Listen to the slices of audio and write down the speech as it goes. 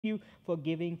you for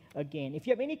giving again. If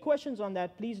you have any questions on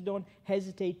that, please don't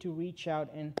hesitate to reach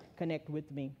out and connect with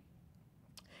me.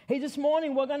 Hey, this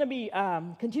morning we're going to be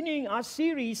continuing our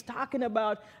series talking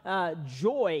about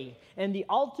joy and the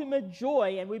ultimate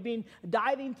joy. And we've been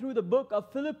diving through the book of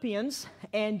Philippians.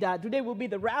 And today will be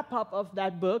the wrap-up of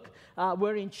that book.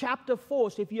 We're in chapter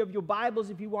 4. So if you have your Bibles,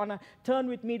 if you want to turn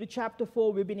with me to chapter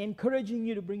 4, we've been encouraging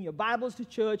you to bring your Bibles to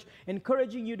church,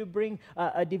 encouraging you to bring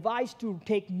a device to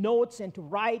take notes and to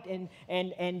write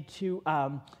and to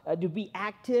be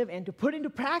active and to put into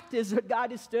practice what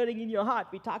God is stirring in your heart.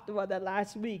 We talked about that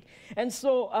last week. And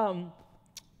so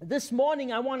this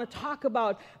morning I want to talk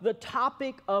about the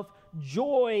topic of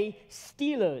joy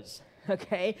stealers.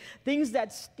 Okay, things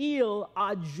that steal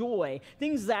our joy,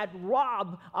 things that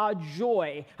rob our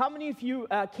joy. How many of you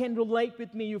can relate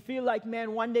with me? You feel like,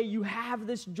 man, one day you have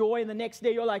this joy and the next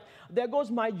day you're like, there goes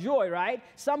my joy, right?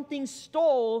 Something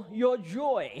stole your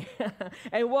joy.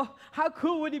 And well, how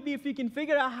cool would it be if we can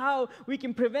figure out how we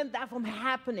can prevent that from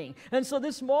happening? And so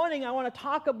this morning I want to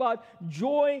talk about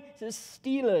joy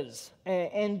stealers.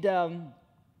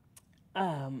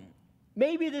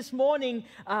 Maybe this morning,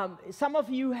 some of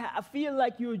you feel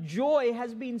like your joy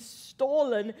has been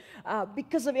stolen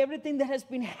because of everything that has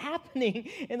been happening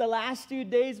in the last 2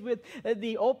 days with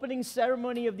the opening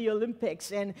ceremony of the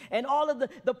Olympics and all of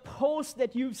the posts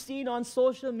that you've seen on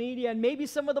social media, and maybe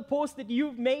some of the posts that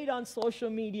you've made on social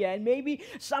media, and maybe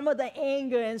some of the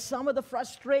anger and some of the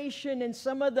frustration and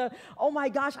some of the, oh my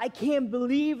gosh, I can't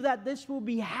believe that this will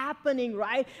be happening,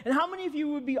 right? And how many of you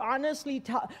would be honest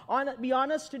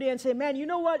today and say, man, you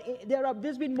know what?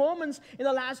 There's been moments in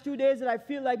the last 2 days that I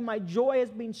feel like my joy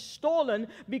has been stolen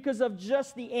because of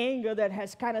just the anger that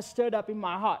has kind of stirred up in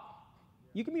my heart.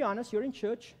 You can be honest. You're in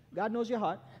church. God knows your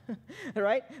heart.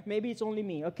 Right? Maybe it's only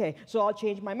me. Okay, so I'll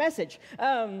change my message.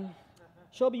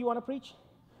 Shobi, you want to preach?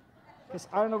 Because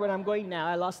I don't know where I'm going now.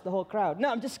 I lost the whole crowd. No,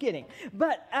 I'm just kidding.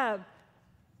 But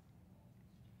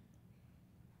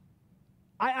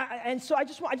so I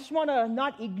just want to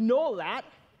not ignore that.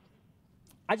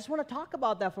 I just want to talk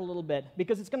about that for a little bit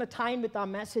because it's going to tie in with our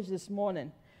message this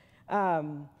morning.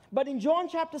 But in John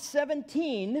chapter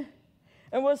 17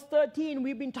 and verse 13,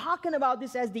 we've been talking about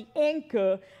this as the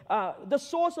anchor, the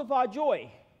source of our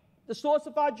joy. The source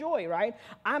of our joy, right?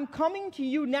 I'm coming to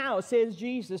you now, says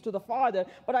Jesus to the Father,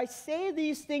 but I say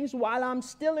these things while I'm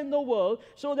still in the world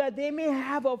so that they may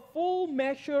have a full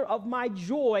measure of my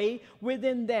joy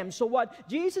within them. So what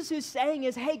Jesus is saying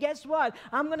is, hey, guess what?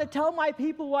 I'm going to tell my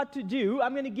people what to do.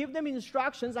 I'm going to give them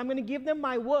instructions. I'm going to give them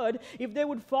my word. If they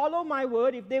would follow my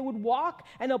word, if they would walk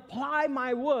and apply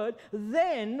my word,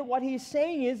 then what he's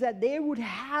saying is that they would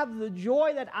have the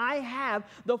joy that I have,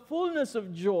 the fullness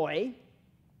of joy.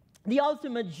 The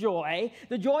ultimate joy,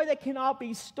 the joy that cannot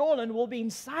be stolen, will be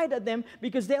inside of them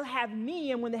because they'll have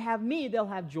me, and when they have me, they'll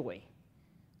have joy.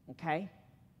 Okay?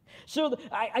 So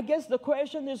I guess the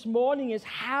question this morning is,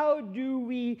 how do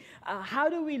we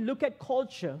look at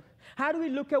culture? How do we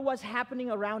look at what's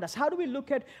happening around us? How do we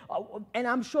look at, and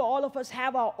I'm sure all of us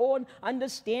have our own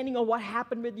understanding of what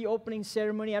happened with the opening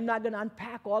ceremony. I'm not going to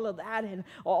unpack all of that, and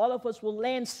all of us will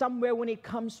land somewhere when it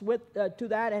comes to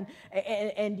that,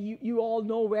 and you all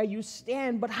know where you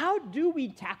stand. But how do we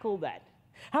tackle that?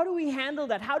 How do we handle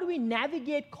that? How do we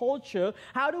navigate culture?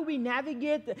 How do we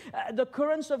navigate the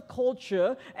currents of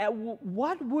culture?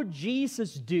 What would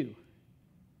Jesus do?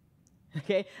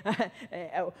 Okay,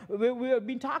 we've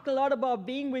been talking a lot about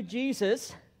being with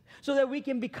Jesus so that we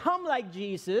can become like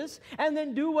Jesus and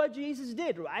then do what Jesus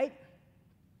did, right?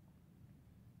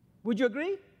 Would you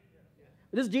agree?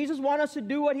 Does Jesus want us to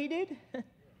do what he did?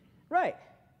 Right.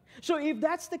 So if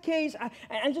that's the case,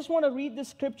 I just want to read this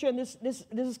scripture, and this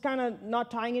is kind of not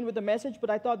tying in with the message, but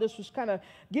I thought this was kind of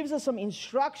gives us some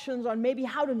instructions on maybe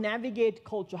how to navigate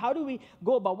culture. How do we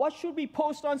go about, what should we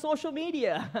post on social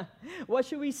media? What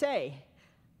should we say?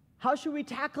 How should we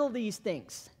tackle these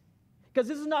things? Because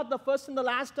this is not the first and the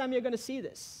last time you're going to see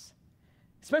this,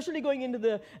 especially going into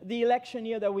the election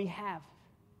year that we have.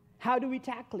 How do we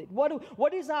tackle it?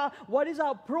 What is our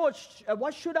approach?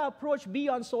 What should our approach be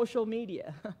on social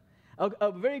media?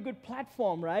 A very good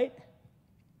platform, right?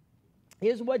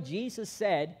 Here's what Jesus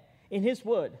said in his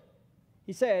word.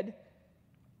 He said,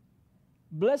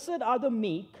 "Blessed are the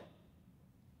meek,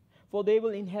 for they will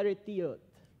inherit the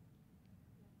earth.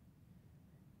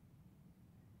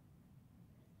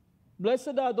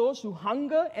 Blessed are those who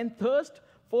hunger and thirst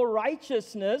for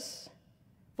righteousness,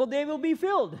 for they will be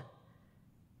filled."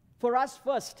 For us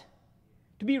first,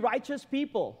 to be righteous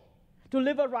people, to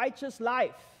live a righteous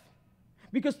life.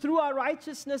 Because through our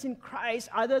righteousness in Christ,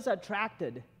 others are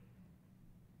attracted.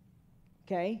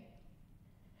 Okay?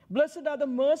 Blessed are the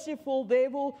merciful, they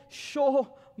will show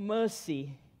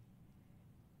mercy.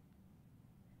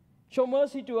 Show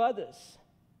mercy to others.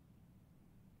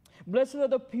 Blessed are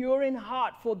the pure in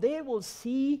heart, for they will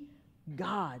see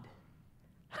God.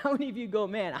 How many of you go,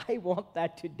 man, I want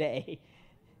that today?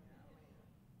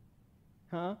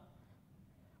 Huh?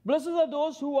 Blessed are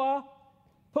those who are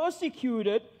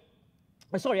persecuted.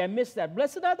 Sorry, I missed that.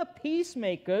 Blessed are the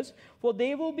peacemakers, for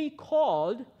they will be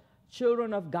called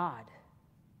children of God.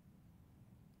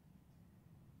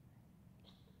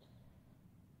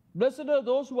 Blessed are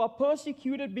those who are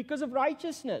persecuted because of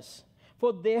righteousness,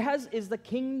 for theirs is the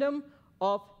kingdom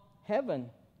of heaven.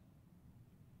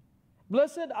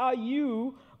 Blessed are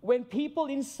you when people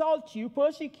insult you,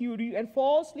 persecute you, and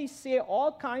falsely say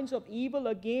all kinds of evil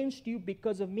against you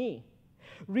because of me.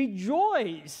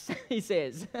 Rejoice, he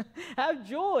says. Have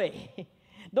joy.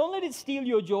 Don't let it steal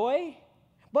your joy,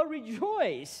 but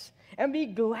rejoice and be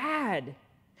glad,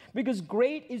 because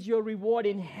great is your reward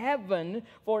in heaven,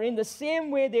 for in the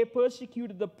same way they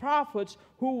persecuted the prophets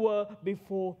who were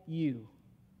before you.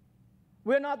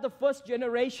 We're not the first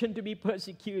generation to be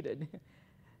persecuted.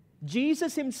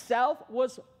 Jesus himself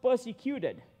was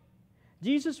persecuted.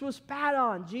 Jesus was spat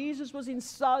on. Jesus was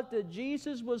insulted.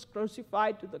 Jesus was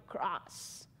crucified to the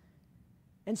cross.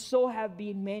 And so have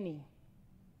been many.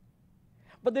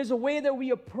 But there's a way that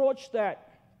we approach that.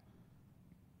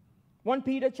 1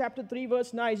 Peter chapter 3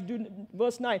 verse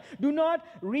 9, do not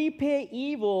repay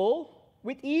evil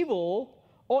with evil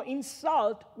or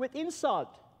insult with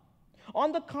insult.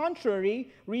 On the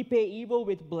contrary, repay evil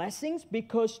with blessings,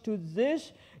 because to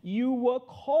this you were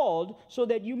called, so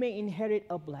that you may inherit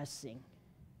a blessing.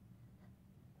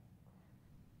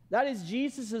 That is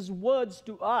Jesus' words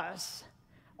to us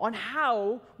on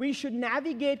how we should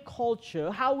navigate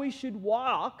culture, how we should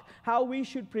walk, how we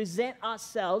should present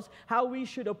ourselves, how we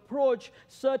should approach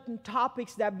certain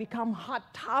topics that become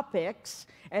hot topics,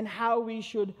 and how we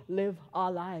should live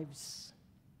our lives.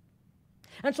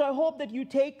 And so I hope that you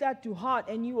take that to heart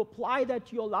and you apply that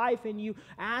to your life, and you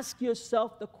ask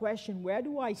yourself the question, where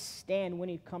do I stand when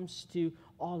it comes to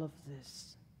all of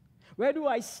this? Where do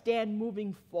I stand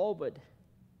moving forward?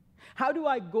 How do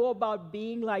I go about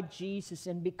being like Jesus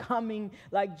and becoming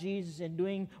like Jesus and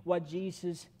doing what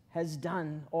Jesus has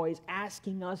done or is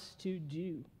asking us to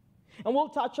do? And we'll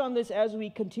touch on this as we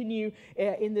continue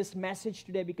in this message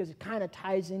today, because it kind of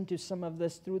ties into some of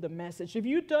this through the message. If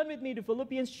you turn with me to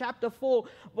Philippians chapter 4,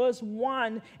 verse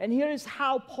 1, and here is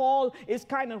how Paul is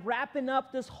kind of wrapping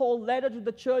up this whole letter to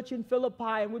the church in Philippi,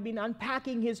 and we've been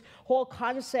unpacking his whole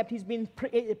concept.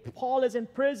 Paul is in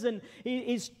prison.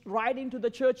 He's writing to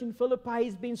the church in Philippi.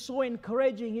 He's been so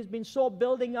encouraging. He's been so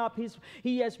building up.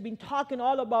 He has been talking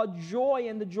all about joy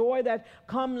and the joy that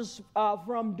comes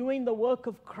from doing the work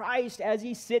of Christ as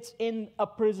he sits in a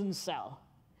prison cell,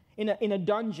 in a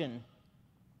dungeon.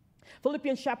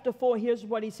 Philippians chapter 4, here's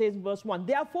what he says in verse 1.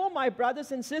 Therefore, my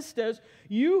brothers and sisters,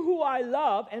 you who I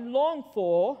love and long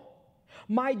for,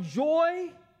 my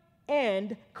joy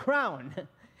and crown.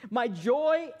 My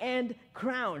joy and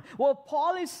crown. What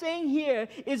Paul is saying here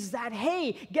is that,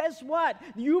 hey, guess what?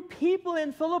 You people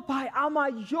in Philippi are my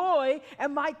joy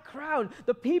and my crown.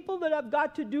 The people that I've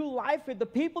got to do life with, the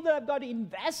people that I've got to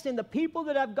invest in, the people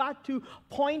that I've got to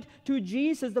point to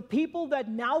Jesus, the people that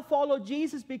now follow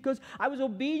Jesus because I was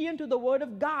obedient to the word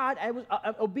of God. I was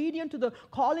obedient to the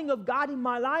calling of God in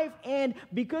my life. And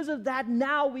because of that,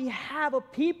 now we have a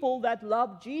people that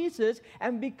love Jesus.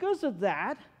 And because of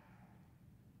that,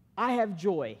 I have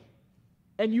joy,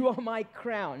 and you are my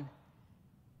crown.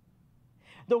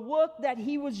 The work that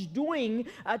he was doing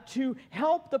to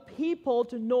help the people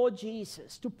to know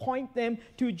Jesus, to point them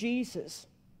to Jesus.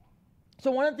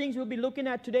 So one of the things we'll be looking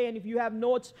at today, and if you have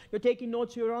notes, you're taking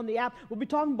notes, you're on the app, we'll be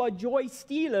talking about joy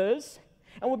stealers,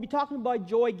 and we'll be talking about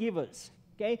joy givers,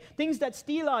 okay? Things that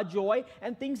steal our joy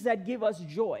and things that give us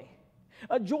joy.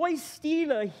 A joy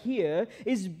stealer here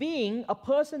is being a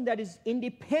person that is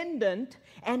independent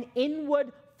and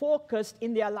inward focused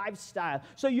in their lifestyle.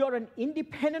 So you're an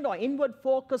independent or inward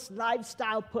focused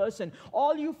lifestyle person.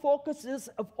 All your focus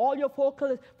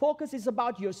is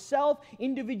about yourself,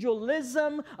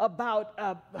 individualism, about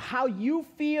how you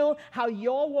feel, how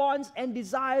your wants and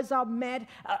desires are met,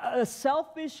 a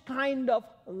selfish kind of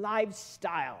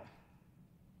lifestyle.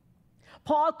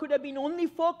 Paul could have been only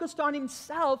focused on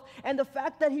himself and the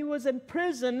fact that he was in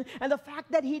prison and the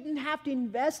fact that he didn't have to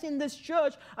invest in this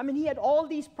church. I mean, he had all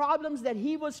these problems that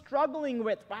he was struggling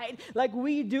with, right? Like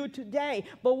we do today.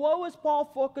 But what was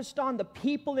Paul focused on? The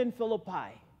people in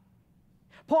Philippi.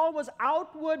 Paul was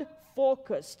outward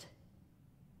focused.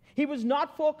 He was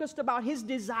not focused about his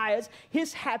desires,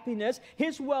 his happiness,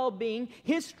 his well-being,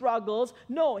 his struggles.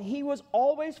 No, he was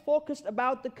always focused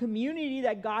about the community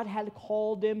that God had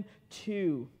called him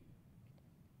to.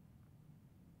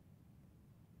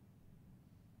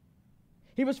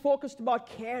 He was focused about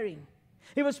caring.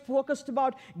 He was focused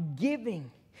about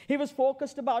giving. He was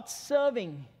focused about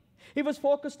serving. He was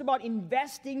focused about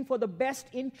investing for the best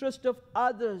interest of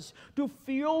others, to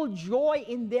fuel joy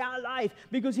in their life,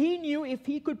 because he knew if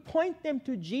he could point them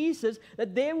to Jesus,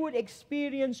 that they would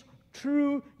experience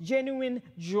true, genuine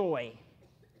joy.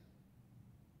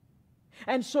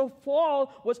 And so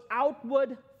Paul was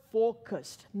outward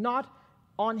focused, not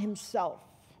on himself.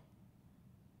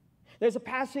 There's a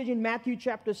passage in Matthew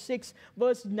chapter 6,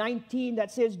 verse 19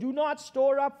 that says, "Do not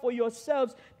store up for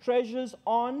yourselves treasures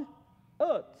on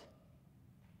earth,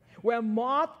 where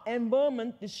moth and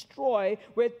vermin destroy,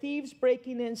 where thieves break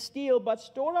in and steal, but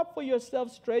store up for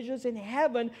yourselves treasures in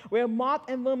heaven, where moth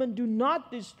and vermin do not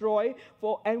destroy,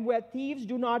 and where thieves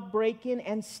do not break in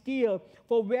and steal.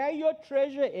 For where your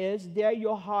treasure is, there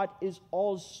your heart is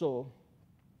also."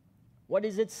 What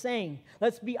is it saying?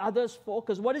 Let's be others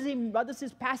focused. What does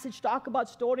this passage talk about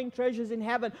storing treasures in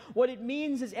heaven? What it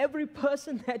means is every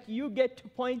person that you get to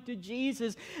point to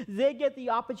Jesus, they get the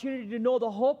opportunity to know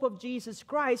the hope of Jesus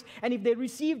Christ. And if they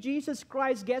receive Jesus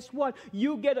Christ, guess what?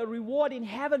 You get a reward in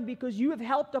heaven because you have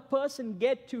helped a person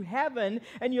get to heaven,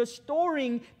 and you're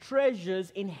storing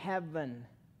treasures in heaven.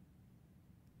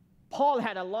 Paul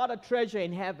had a lot of treasure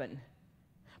in heaven.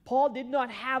 Paul did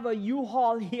not have a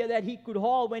U-Haul here that he could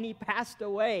haul when he passed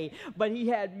away. But he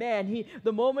had,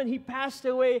 the moment he passed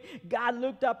away, God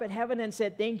looked up at heaven and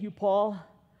said, "Thank you, Paul.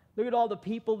 Look at all the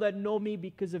people that know me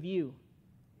because of you."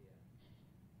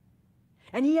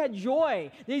 And he had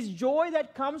joy. There's joy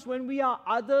that comes when we are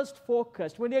others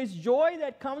focused. When there's joy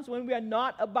that comes when we are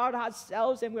not about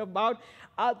ourselves and we're about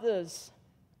others.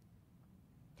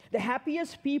 The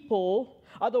happiest people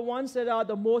are the ones that are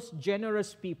the most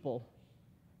generous people.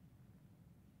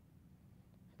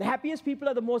 The happiest people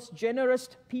are the most generous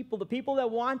people, the people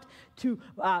that want to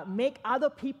make other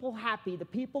people happy, the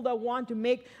people that want to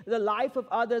make the life of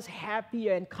others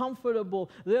happier and comfortable.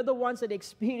 They're the ones that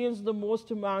experience the most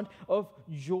amount of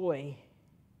joy.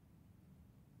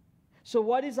 So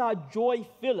what is our joy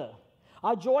filler?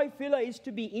 Our joy filler is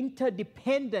to be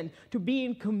interdependent, to be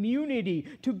in community,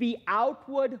 to be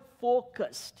outward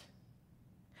focused.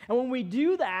 And when we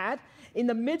do that, in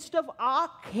the midst of our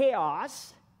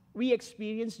chaos, we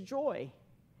experience joy.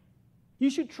 You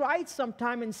should try it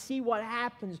sometime and see what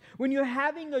happens. When you're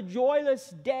having a joyless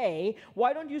day,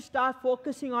 why don't you start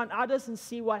focusing on others and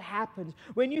see what happens?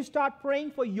 When you start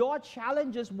praying for your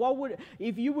challenges,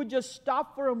 if you would just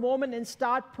stop for a moment and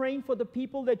start praying for the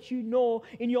people that you know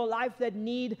in your life that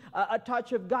need a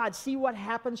touch of God, see what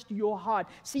happens to your heart.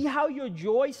 See how your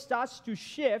joy starts to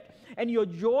shift and your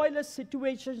joyless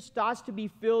situation starts to be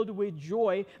filled with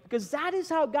joy, because that is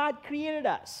how God created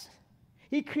us.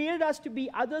 He created us to be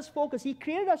others focused. He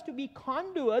created us to be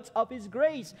conduits of His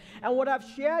grace. And what I've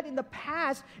shared in the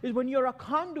past is when you're a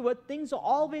conduit, things are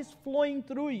always flowing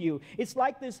through you. It's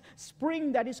like this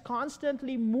spring that is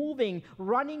constantly moving,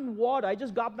 running water. I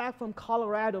just got back from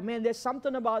Colorado. Man, there's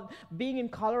something about being in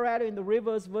Colorado in the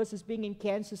rivers versus being in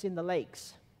Kansas in the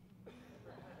lakes.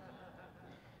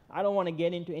 I don't want to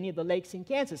get into any of the lakes in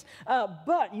Kansas.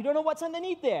 But you don't know what's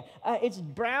underneath there. It's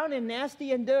brown and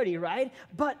nasty and dirty, right?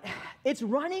 But it's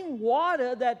running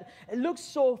water that looks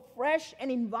so fresh and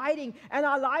inviting. And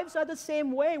our lives are the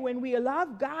same way. When we allow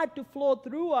God to flow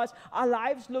through us, our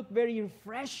lives look very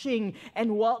refreshing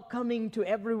and welcoming to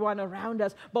everyone around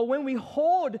us. But when we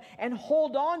hold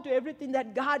on to everything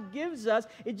that God gives us,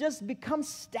 it just becomes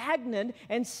stagnant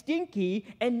and stinky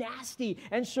and nasty.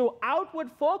 And so outward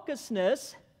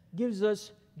focusedness gives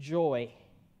us joy.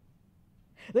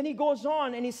 Then he goes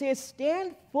on and he says,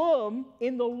 stand firm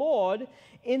in the Lord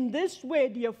in this way,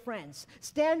 dear friends.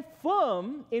 Stand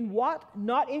firm in what?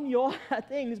 Not in your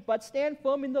things, but stand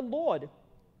firm in the Lord.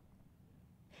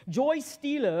 Joy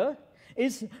stealer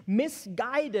is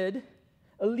misguided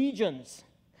allegiance.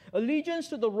 Allegiance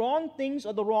to the wrong things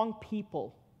or the wrong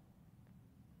people.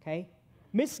 Okay?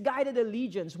 Misguided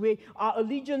allegiance, where our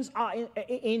allegiance are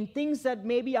in things that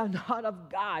maybe are not of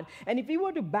God. And if we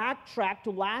were to backtrack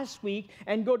to last week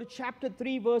and go to chapter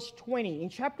 3, verse 20. In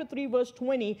chapter 3, verse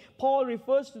 20, Paul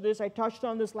refers to this. I touched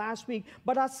on this last week.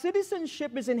 But our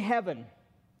citizenship is in heaven,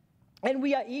 and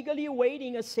we are eagerly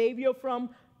awaiting a Savior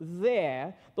from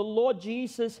there, the Lord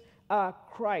Jesus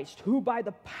Christ, who by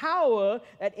the power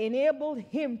that enabled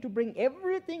Him to bring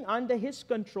everything under His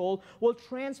control will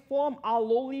transform our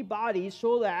lowly bodies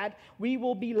so that we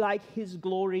will be like His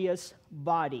glorious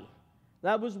body.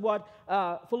 That was what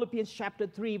Philippians chapter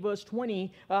 3, verse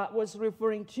 20 was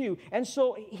referring to. And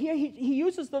so here he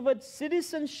uses the word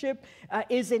citizenship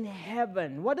is in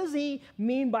heaven. What does he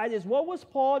mean by this? What was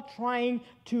Paul trying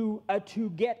to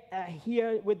get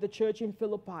here with the church in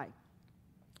Philippi?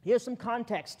 Here's some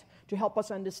context to help us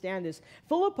understand this.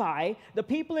 Philippi, the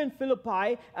people in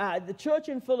Philippi, the church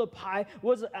in Philippi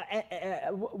was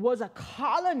a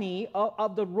colony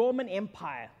of the Roman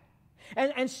Empire.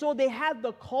 And so they had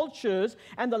the cultures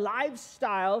and the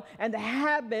lifestyle and the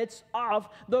habits of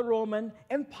the Roman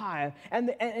Empire. And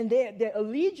their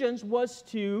allegiance was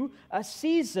to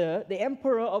Caesar, the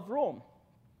emperor of Rome.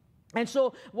 And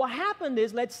so what happened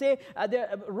is, let's say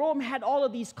Rome had all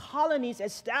of these colonies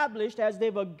established as they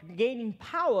were gaining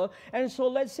power. And so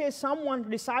let's say someone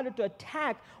decided to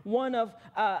attack one of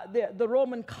the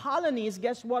Roman colonies.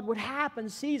 Guess what would happen?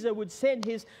 Caesar would send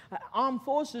his armed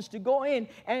forces to go in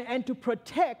and to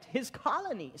protect his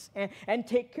colonies and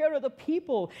take care of the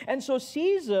people. And so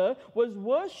Caesar was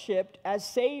worshipped as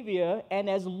Savior and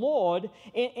as Lord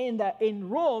in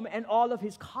Rome and all of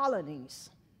his colonies.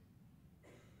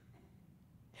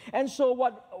 And so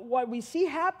what we see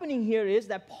happening here is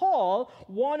that Paul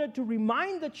wanted to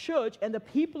remind the church and the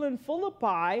people in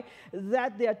Philippi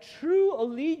that their true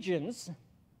allegiance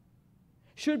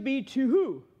should be to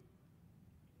who?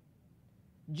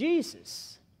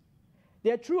 Jesus.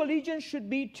 Their true allegiance should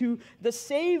be to the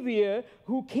Savior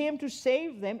who came to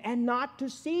save them and not to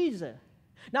Caesar.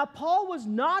 Now, Paul was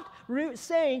not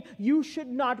saying you should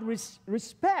not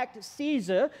respect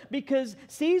Caesar because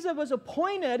Caesar was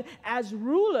appointed as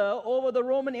ruler over the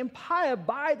Roman Empire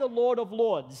by the Lord of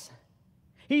Lords.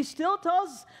 He still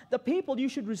tells the people you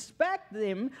should respect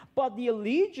them, but the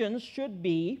allegiance should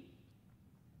be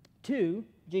to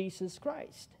Jesus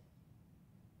Christ.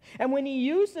 And when he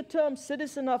used the term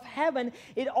citizen of heaven,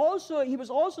 he was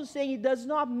also saying it does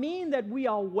not mean that we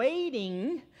are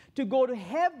waiting to go to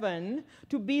heaven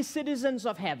to be citizens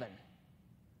of heaven.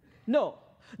 No.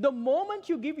 The moment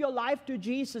you give your life to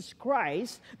Jesus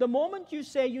Christ, the moment you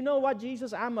say, you know what,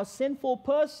 Jesus, I'm a sinful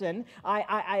person,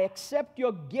 I accept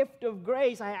your gift of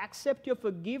grace, I accept your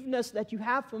forgiveness that you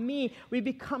have for me, we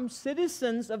become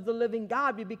citizens of the living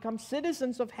God, we become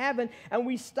citizens of heaven, and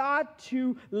we start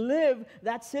to live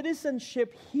that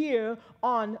citizenship here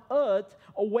on earth,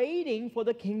 waiting for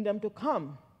the kingdom to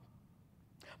come.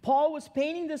 Paul was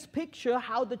painting this picture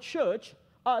how the church,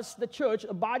 us, the church,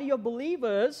 a body of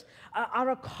believers, are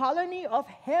a colony of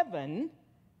heaven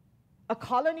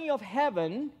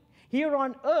here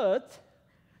on earth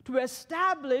to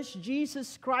establish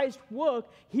Jesus Christ's work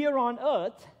here on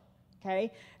earth.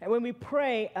 Okay, and when we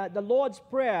pray the Lord's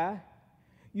Prayer,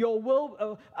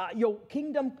 your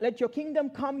kingdom, let your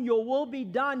kingdom come, your will be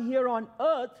done here on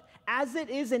earth as it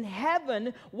is in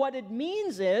heaven. What it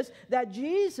means is that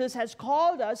Jesus has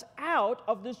called us out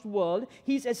of this world.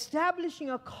 He's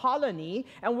establishing a colony,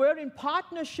 and we're in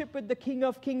partnership with the King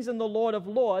of Kings and the Lord of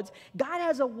Lords. God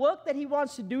has a work that He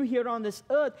wants to do here on this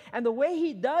earth, and the way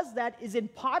He does that is in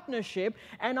partnership,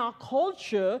 and our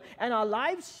culture and our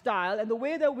lifestyle and the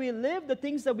way that we live, the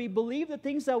things that we believe, the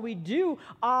things that we do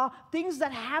are things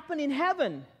that happen in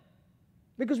heaven.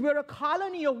 Because we're a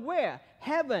colony of where?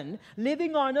 Heaven,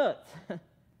 living on earth.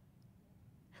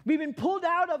 We've been pulled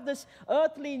out of this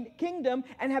earthly kingdom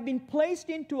and have been placed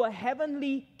into a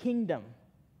heavenly kingdom.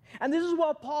 And this is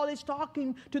what Paul is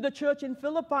talking to the church in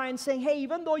Philippi and saying, hey,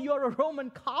 even though you're a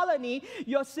Roman colony,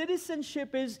 your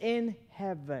citizenship is in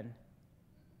heaven.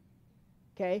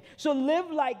 Okay? So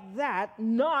live like that,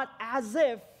 not as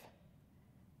if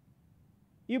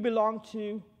you belong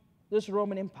to this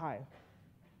Roman Empire.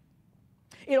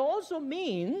 It also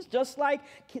means just like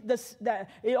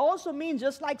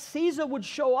Caesar would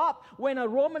show up when a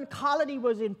Roman colony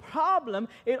was in problem,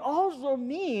 it also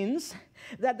means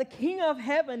that the King of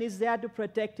Heaven is there to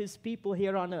protect His people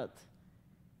here on earth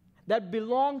that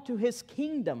belong to His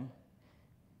kingdom.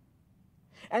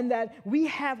 And that we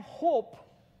have hope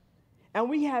and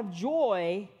we have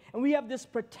joy and we have this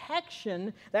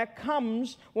protection that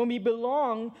comes when we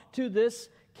belong to this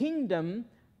kingdom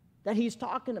that He's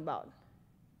talking about.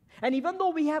 And even though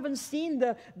we haven't seen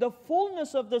the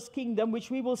fullness of this kingdom,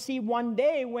 which we will see one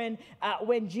day when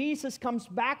Jesus comes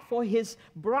back for His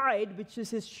bride, which is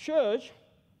His church,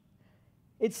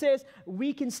 it says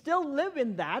we can still live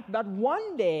in that, but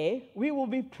one day we will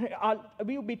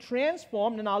be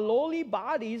transformed in our lowly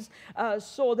bodies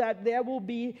so that there will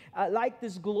be like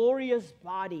this glorious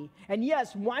body. And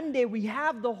yes, one day we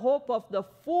have the hope of the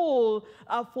full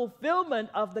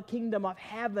fulfillment of the kingdom of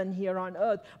heaven here on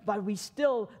earth, but we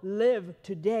still live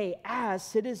today as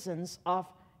citizens of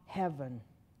heaven.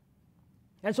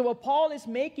 And so what Paul is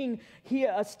making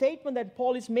here, a statement that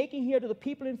Paul is making here to the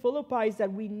people in Philippi is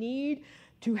that we need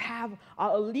to have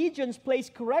our allegiance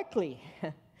placed correctly.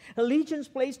 Allegiance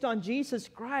placed on Jesus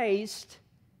Christ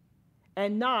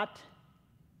and not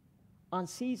on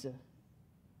Caesar.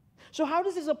 So how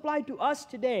does this apply to us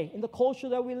today in the culture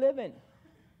that we live in?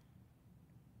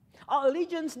 Our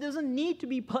allegiance doesn't need to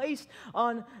be placed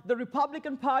on the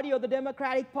Republican Party or the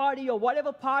Democratic Party or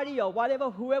whatever party or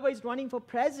whoever is running for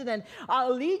president.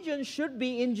 Our allegiance should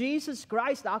be in Jesus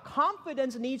Christ. Our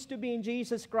confidence needs to be in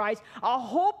Jesus Christ. Our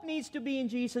hope needs to be in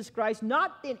Jesus Christ,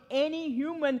 not in any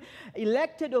human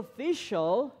elected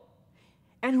official.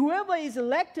 And whoever is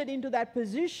elected into that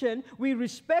position, we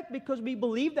respect because we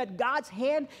believe that God's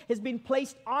hand has been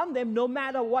placed on them no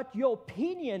matter what your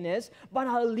opinion is. But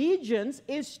our allegiance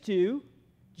is to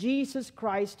Jesus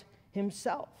Christ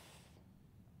himself,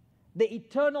 the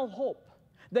eternal hope,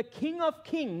 the King of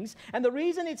Kings. And the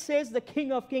reason it says the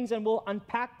King of Kings, and we'll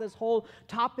unpack this whole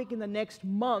topic in the next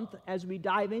month as we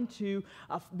dive into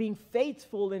being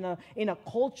faithful in a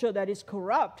culture that is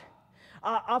corrupt.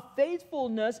 Our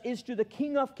faithfulness is to the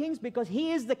King of Kings because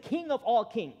he is the King of all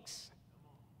kings.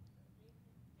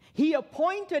 He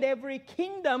appointed every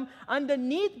kingdom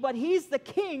underneath, but he's the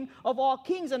King of all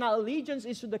kings, and our allegiance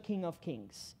is to the King of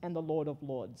Kings and the Lord of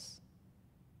Lords.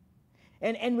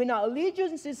 And when our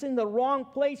allegiance is in the wrong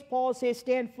place, Paul says,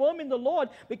 stand firm in the Lord,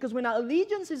 because when our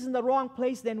allegiance is in the wrong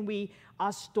place, then we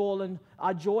are stolen.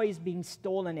 Our joy is being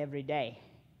stolen every day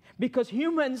because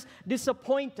humans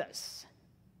disappoint us.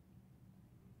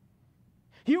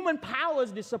 Human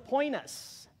powers disappoint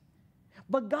us,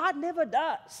 but God never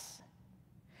does.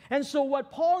 And so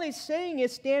what Paul is saying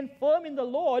is stand firm in the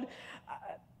Lord.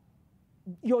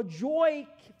 Your joy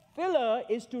filler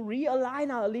is to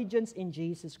realign our allegiance in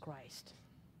Jesus Christ.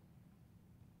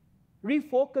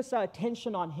 Refocus our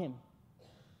attention on him.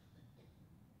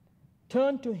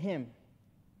 Turn to him,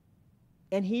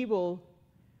 and he will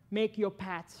make your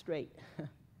path straight.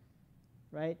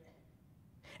 Right?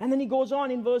 And then he goes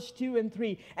on in verse 2 and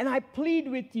 3. And I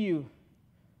plead with you,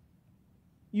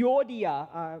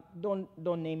 Euodia,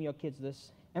 don't name your kids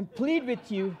this. And plead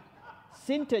with you,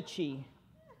 Syntyche.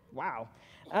 Wow.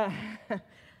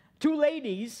 Two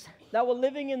ladies that were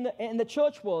living in the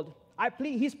church world.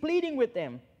 He's pleading with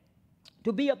them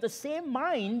to be of the same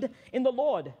mind in the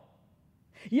Lord.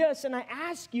 Yes, and I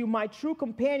ask you, my true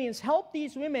companions, help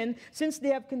these women, since they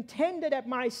have contended at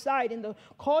my side in the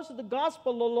cause of the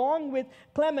gospel, along with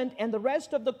Clement and the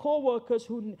rest of the co-workers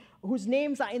whose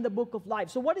names are in the book of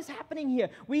life. So what is happening here?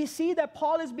 We see that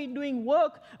Paul has been doing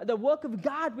the work of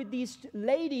God with these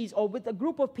ladies, or with a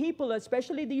group of people,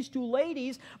 especially these two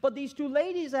ladies. But these two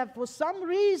ladies have, for some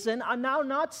reason, are now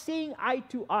not seeing eye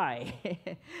to eye.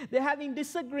 They're having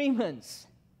disagreements.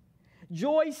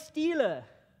 Joy stealer.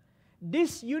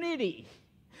 Disunity.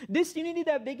 Disunity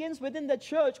that begins within the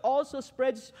church also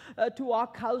spreads to our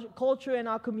culture and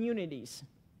our communities.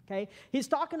 Okay? He's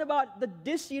talking about the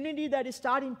disunity that is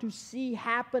starting to see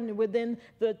happen within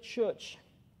the church.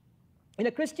 In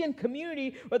a Christian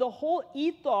community where the whole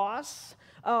ethos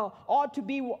ought to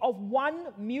be of one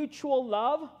mutual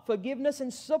love, forgiveness,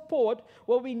 and support,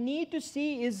 what we need to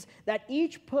see is that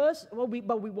each person,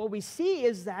 what we see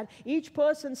is that each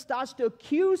person starts to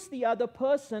accuse the other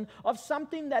person of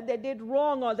something that they did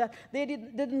wrong, or that they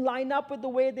didn't line up with the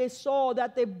way they saw,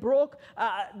 that they broke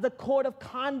the code of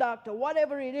conduct, or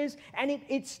whatever it is, and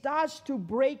it starts to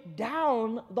break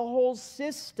down the whole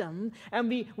system,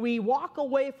 and we walk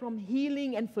away from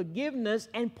healing and forgiveness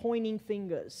and pointing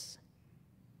fingers.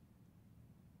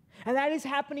 And that is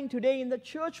happening today in the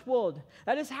church world.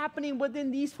 That is happening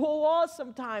within these four walls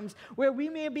sometimes, where we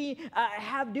may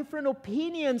have different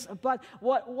opinions. But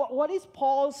what is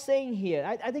Paul saying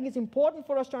here? I think it's important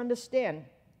for us to understand.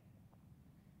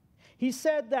 He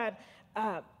said that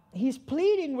he's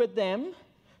pleading with them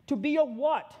to be of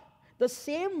what? The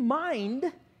same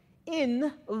mind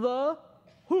in the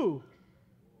who?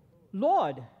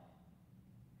 Lord.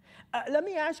 Let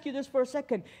me ask you this for a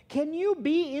second. Can you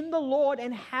be in the Lord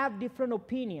and have different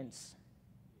opinions?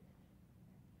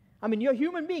 I mean, you're a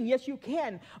human being. Yes, you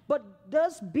can. But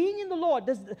does being in the Lord,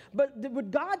 would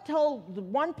God tell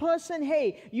one person,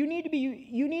 hey, you need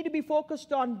to be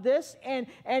focused on this and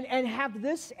have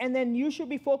this, and then you should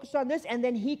be focused on this, and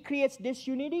then he creates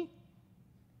disunity?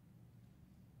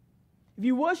 If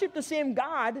you worship the same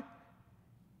God,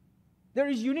 there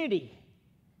is unity.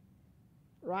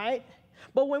 Right?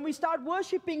 But when we start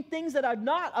worshiping things that are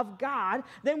not of God,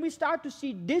 then we start to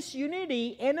see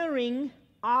disunity entering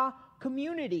our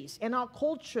communities and our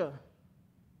culture.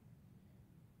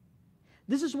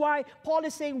 This is why Paul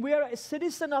is saying we are a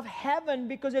citizen of heaven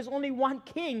because there's only one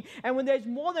king. And when there's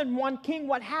more than one king,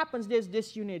 what happens? There's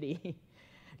disunity.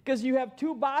 Because you have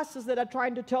two bosses that are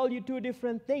trying to tell you two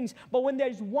different things. But when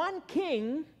there's one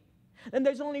king, then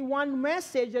there's only one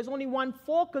message, there's only one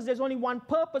focus, there's only one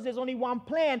purpose, there's only one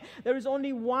plan, there is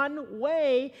only one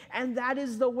way, and that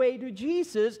is the way to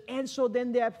Jesus. And so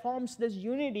then there forms this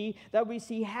unity that we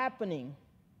see happening.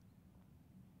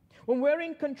 When we're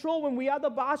in control, when we are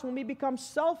the boss, when we become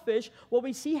selfish, what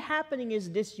we see happening is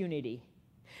disunity.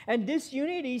 And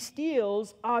disunity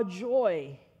steals our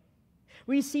joy.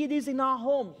 We see this in our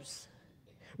homes.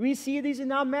 We see this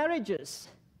in our marriages.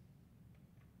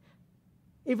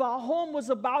 If our home was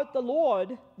about the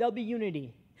Lord, there'll be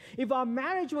unity. If our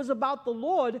marriage was about the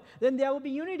Lord, then there will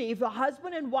be unity. If a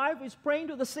husband and wife is praying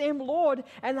to the same Lord,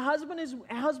 and husband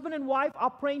and wife are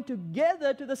praying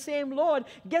together to the same Lord,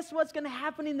 guess what's going to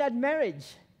happen in that marriage?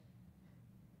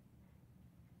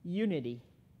 Unity.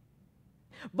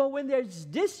 But when there's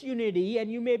disunity,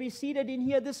 and you may be seated in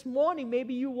here this morning,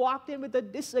 maybe you walked in with a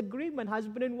disagreement,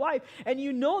 husband and wife, and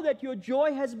you know that your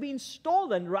joy has been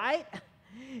stolen, right?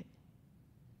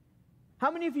 How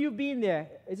many of you have been there?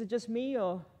 Is it just me,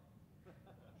 or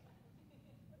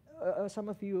some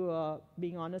of you are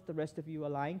being honest, the rest of you are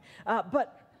lying?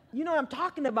 But you know what I'm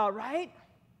talking about, right?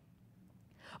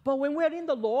 But when we're in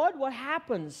the Lord, what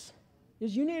happens?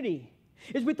 There's unity.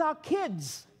 It's with our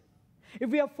kids. If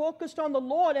we are focused on the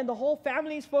Lord and the whole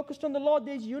family is focused on the Lord,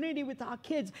 there's unity with our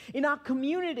kids, in our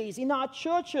communities, in our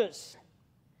churches,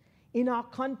 in our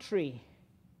country.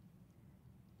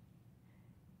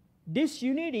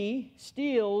 Disunity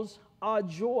steals our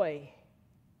joy.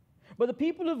 But the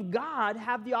people of God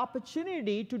have the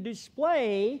opportunity to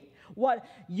display what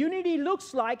unity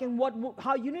looks like and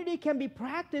how unity can be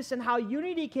practiced and how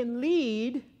unity can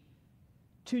lead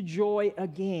to joy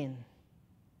again.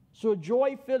 So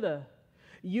joy filler.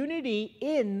 Unity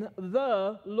in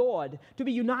the Lord. To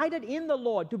be united in the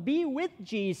Lord. To be with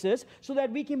Jesus so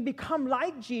that we can become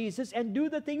like Jesus and do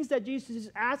the things that Jesus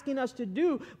is asking us to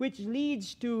do, which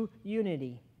leads to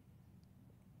unity.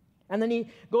 And then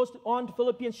he goes on to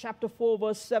Philippians chapter 4,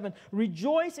 verse 7.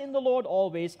 Rejoice in the Lord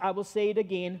always. I will say it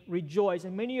again, rejoice.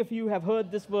 And many of you have heard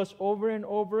this verse over and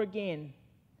over again.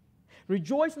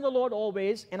 Rejoice in the Lord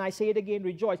always, and I say it again,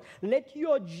 rejoice. Let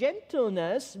your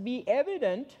gentleness be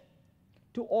evident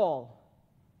to all.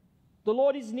 The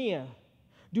Lord is near.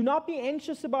 Do not be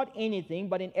anxious about anything,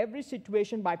 but in every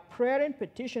situation, by prayer and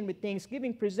petition with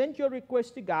thanksgiving, present your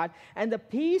requests to God, and the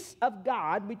peace of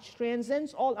God, which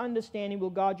transcends all understanding, will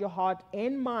guard your heart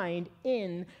and mind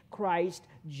in Christ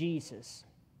Jesus.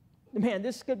 Man,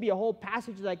 this could be a whole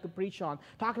passage that I could preach on,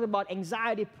 talking about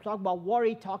anxiety, talking about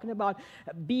worry, talking about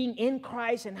being in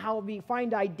Christ and how we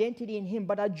find identity in Him.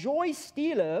 But a joy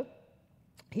stealer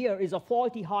here is a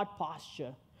faulty heart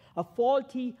posture. A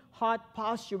faulty heart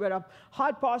posture, where a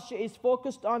heart posture is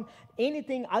focused on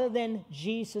anything other than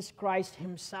Jesus Christ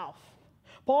Himself.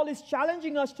 Paul is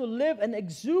challenging us to live an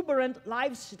exuberant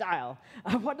lifestyle.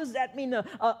 What does that mean?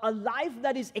 A life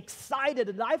that is excited,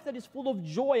 a life that is full of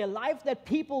joy, a life that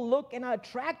people look and are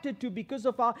attracted to because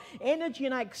of our energy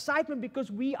and our excitement, because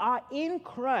we are in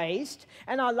Christ,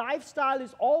 and our lifestyle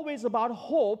is always about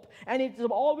hope, and it's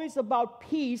always about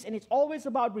peace, and it's always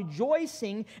about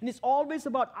rejoicing, and it's always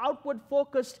about outward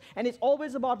focused, and it's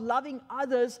always about loving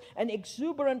others, an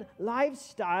exuberant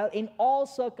lifestyle in all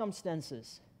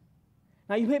circumstances.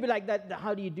 Now, you may be like, that.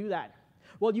 How do you do that?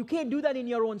 Well, you can't do that in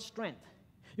your own strength.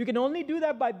 You can only do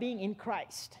that by being in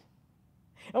Christ.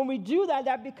 And when we do that,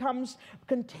 that becomes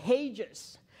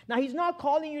contagious. Now, He's not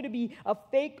calling you to be a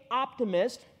fake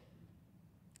optimist,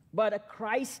 but a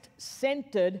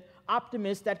Christ-centered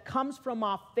optimist that comes from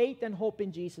our faith and hope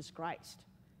in Jesus Christ.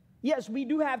 Yes, we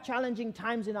do have challenging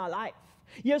times in our life.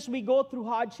 Yes, we go through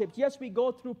hardships. Yes, we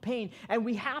go through pain. And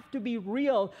we have to be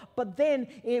real. But then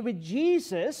with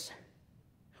Jesus,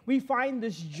 we find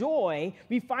this joy,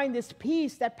 we find this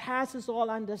peace that passes all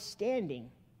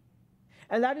understanding.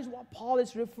 And that is what Paul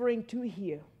is referring to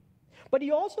here. But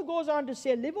he also goes on to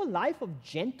say, live a life of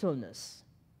gentleness.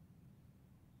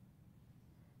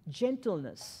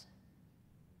 Gentleness.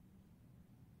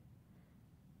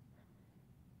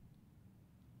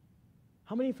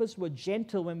 How many of us were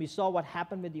gentle when we saw what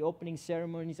happened with the opening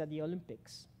ceremonies at the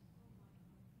Olympics?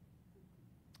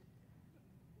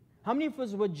 How many of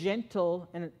us were gentle,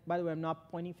 and by the way, I'm not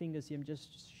pointing fingers here, I'm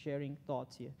just sharing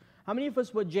thoughts here. How many of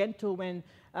us were gentle when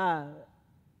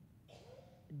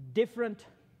different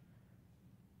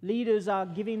leaders are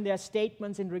giving their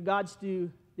statements in regards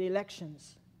to the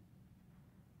elections?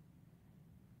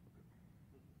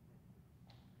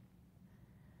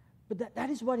 But that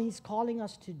is what He's calling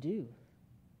us to do.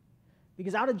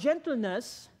 Because out of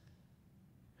gentleness,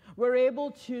 we're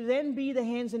able to then be the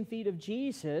hands and feet of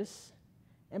Jesus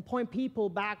and point people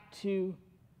back to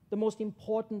the most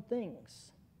important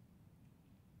things.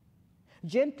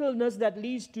 Gentleness that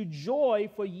leads to joy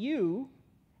for you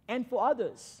and for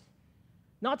others.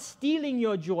 Not stealing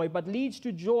your joy, but leads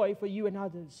to joy for you and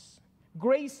others.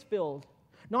 Grace-filled,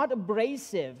 not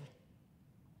abrasive.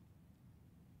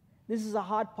 This is a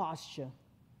heart posture.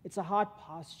 It's a heart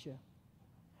posture.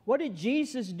 What did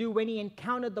Jesus do when he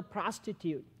encountered the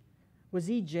prostitute? Was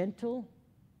he gentle?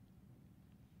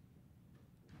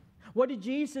 What did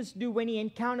Jesus do when he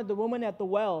encountered the woman at the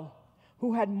well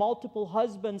who had multiple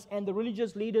husbands and the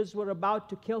religious leaders were about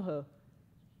to kill her?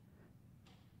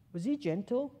 Was he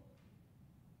gentle?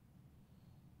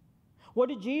 What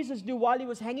did Jesus do while he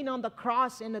was hanging on the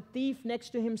cross and a thief next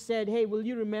to him said, "Hey, will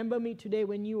you remember me today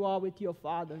when you are with your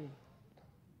Father?"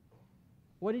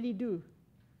 What did he do?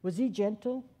 Was he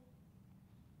gentle?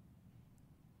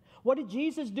 What did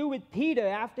Jesus do with Peter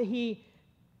after he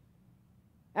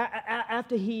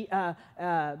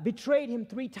betrayed him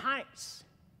 3 times?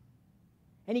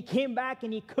 And he came back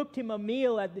and he cooked him a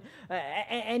meal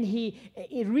and he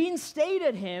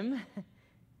reinstated him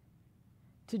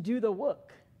to do the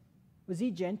work. Was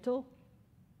he gentle?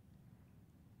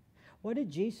 What did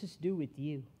Jesus do with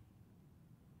you?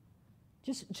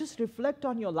 Just reflect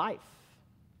on your life.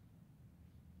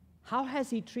 How has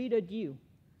he treated you?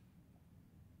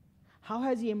 How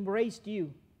has he embraced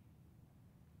you?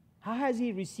 How has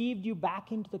he received you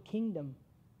back into the kingdom?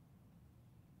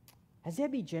 Has there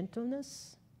been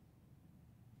gentleness?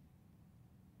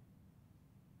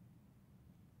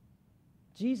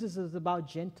 Jesus is about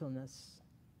gentleness.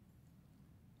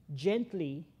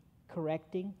 Gently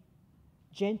correcting,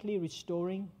 gently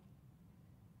restoring,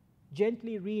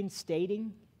 gently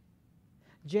reinstating,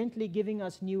 gently giving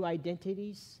us new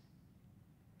identities,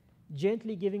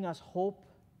 gently giving us hope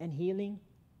and healing.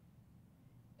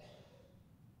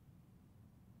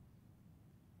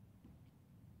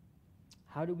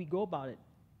 How do we go about it?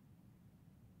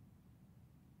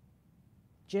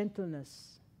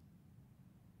 Gentleness.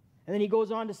 And then he goes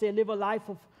on to say, live a life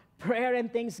of prayer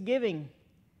and thanksgiving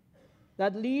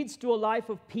that leads to a life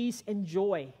of peace and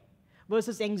joy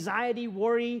versus anxiety,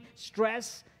 worry,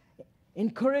 stress,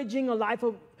 encouraging a life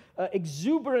of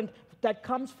exuberant that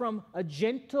comes from a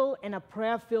gentle and a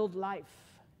prayer-filled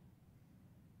life.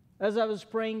 As I was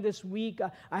praying this week,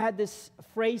 I had this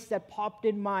phrase that popped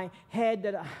in my head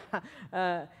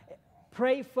that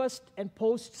pray first and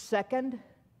post second.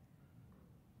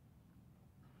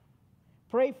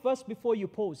 Pray first before you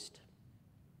post.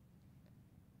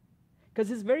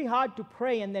 Because it's very hard to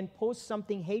pray and then post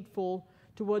something hateful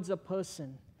towards a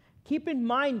person. Keep in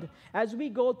mind, as we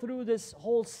go through this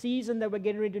whole season that we're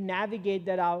getting ready to navigate,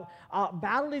 that our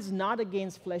battle is not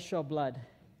against flesh or blood,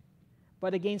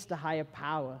 but against a higher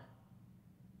power.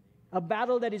 A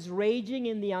battle that is raging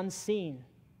in the unseen.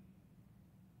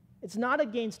 It's not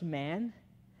against man.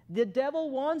 The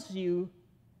devil wants you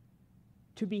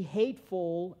to be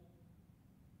hateful,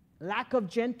 lack of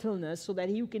gentleness, so that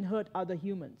you can hurt other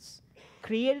humans.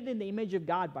 Created in the image of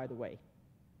God, by the way.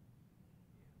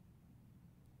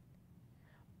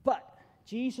 But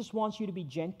Jesus wants you to be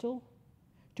gentle,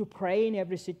 to pray in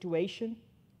every situation.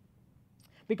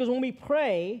 Because when we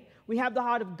pray, we have the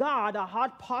heart of God, our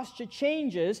heart posture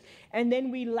changes, and then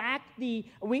we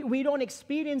don't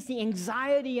experience the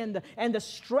anxiety and the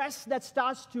stress that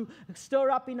starts to stir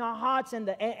up in our hearts, and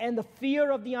the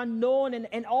fear of the unknown,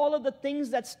 and all of the things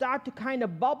that start to kind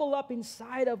of bubble up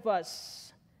inside of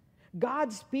us.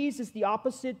 God's peace is the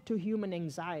opposite to human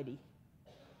anxiety.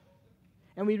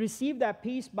 And we receive that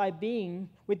peace by being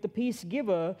with the peace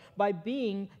giver, by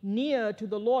being near to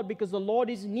the Lord, because the Lord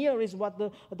is near, is what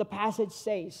the passage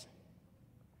says.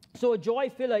 So a joy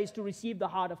filler is to receive the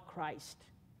heart of Christ.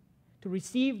 To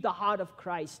receive the heart of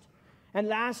Christ. And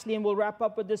lastly, and we'll wrap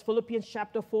up with this, Philippians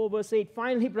chapter 4, verse 8.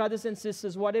 Finally, brothers and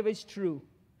sisters, whatever is true,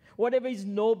 whatever is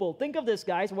noble. Think of this,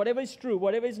 guys. Whatever is true,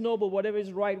 whatever is noble, whatever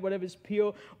is right, whatever is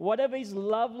pure, whatever is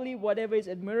lovely, whatever is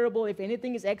admirable, if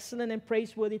anything is excellent and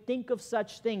praiseworthy, think of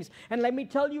such things. And let me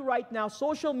tell you right now,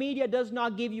 social media does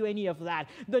not give you any of that.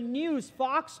 The news,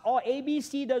 Fox or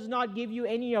ABC, does not give you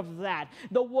any of that.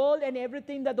 The world and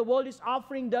everything that the world is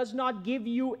offering does not give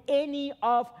you any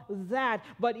of that.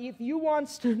 But if you want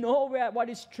to know what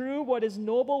is true, what is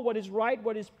noble, what is right,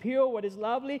 what is pure, what is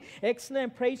lovely, excellent,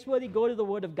 and praiseworthy, go to the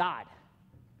Word of God.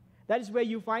 That is where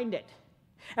you find it.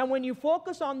 And when you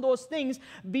focus on those things,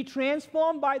 be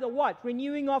transformed by the what?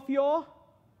 Renewing of your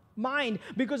mind,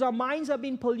 because our minds have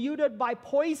been polluted by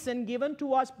poison given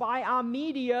to us by our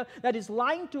media that is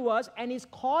lying to us and is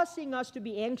causing us to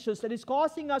be anxious, that is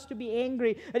causing us to be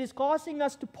angry, that is causing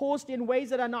us to post in ways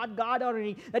that are not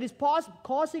God-honoring, that is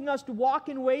causing us to walk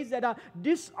in ways that are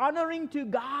dishonoring to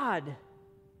God.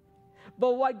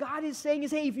 But what God is saying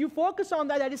is, hey, if you focus on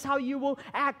that, that is how you will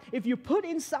act. If you put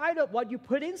inside of what you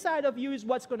put inside of you is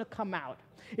what's going to come out.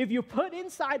 If you put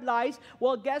inside lies,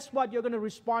 well, guess what? You're going to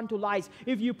respond to lies.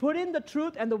 If you put in the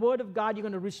truth and the Word of God, you're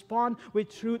going to respond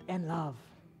with truth and love.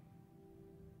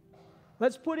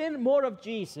 Let's put in more of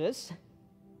Jesus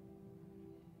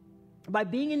by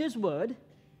being in His Word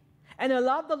and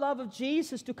allow the love of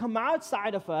Jesus to come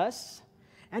outside of us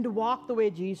and to walk the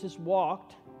way Jesus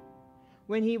walked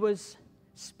when He was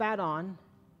spat on,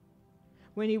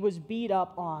 when He was beat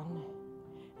up on,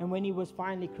 and when He was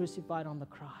finally crucified on the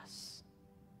cross.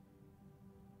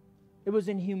 It was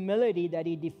in humility that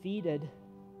He defeated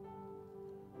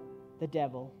the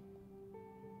devil.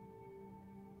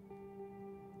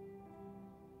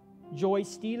 Joy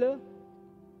stealer,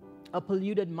 a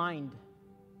polluted mind.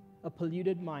 A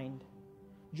polluted mind.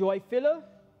 Joy filler,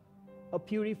 a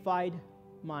purified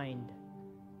mind.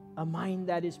 A mind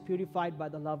that is purified by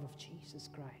the love of Jesus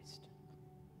Christ.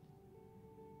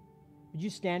 Would you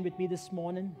stand with me this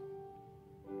morning?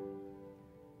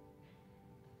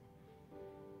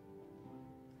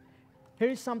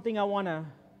 Here's something I want to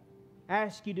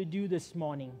ask you to do this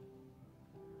morning.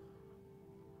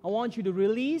 I want you to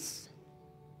release.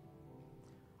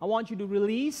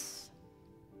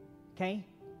 Okay?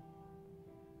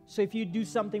 So if you do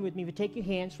something with me, if you take your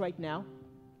hands right now,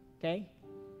 okay?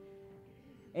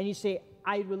 And you say,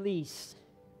 I release.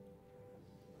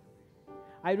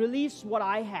 I release what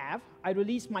I have. I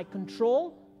release my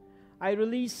control. I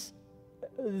release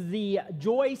the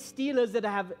joy stealers that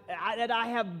I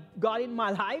have got in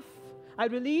my life. I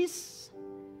release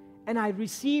and I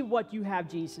receive what you have,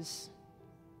 Jesus.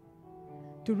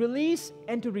 To release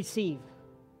and to receive.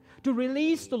 To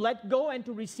release, to let go, and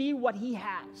to receive what He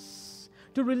has.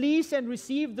 To release and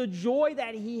receive the joy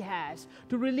that He has.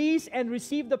 To release and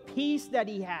receive the peace that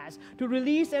He has. To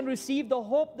release and receive the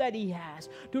hope that He has.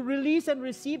 To release and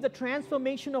receive the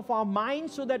transformation of our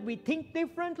minds so that we think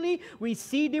differently, we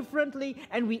see differently,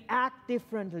 and we act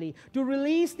differently. To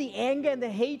release the anger and the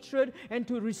hatred and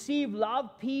to receive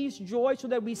love, peace, joy so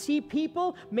that we see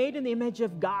people made in the image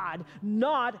of God,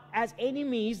 not as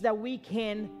enemies that we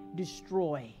can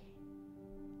destroy.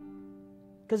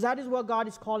 Because that is what God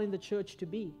is calling the church to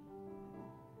be.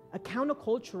 A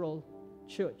countercultural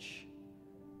church.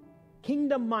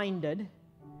 Kingdom-minded,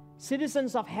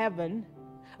 citizens of heaven,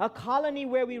 a colony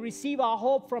where we receive our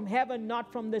hope from heaven,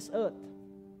 not from this earth.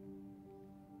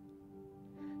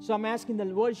 So I'm asking the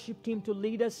worship team to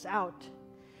lead us out.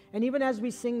 And even as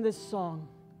we sing this song,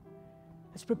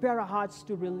 let's prepare our hearts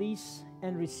to release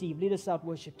and receive. Lead us out,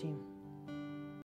 worship team.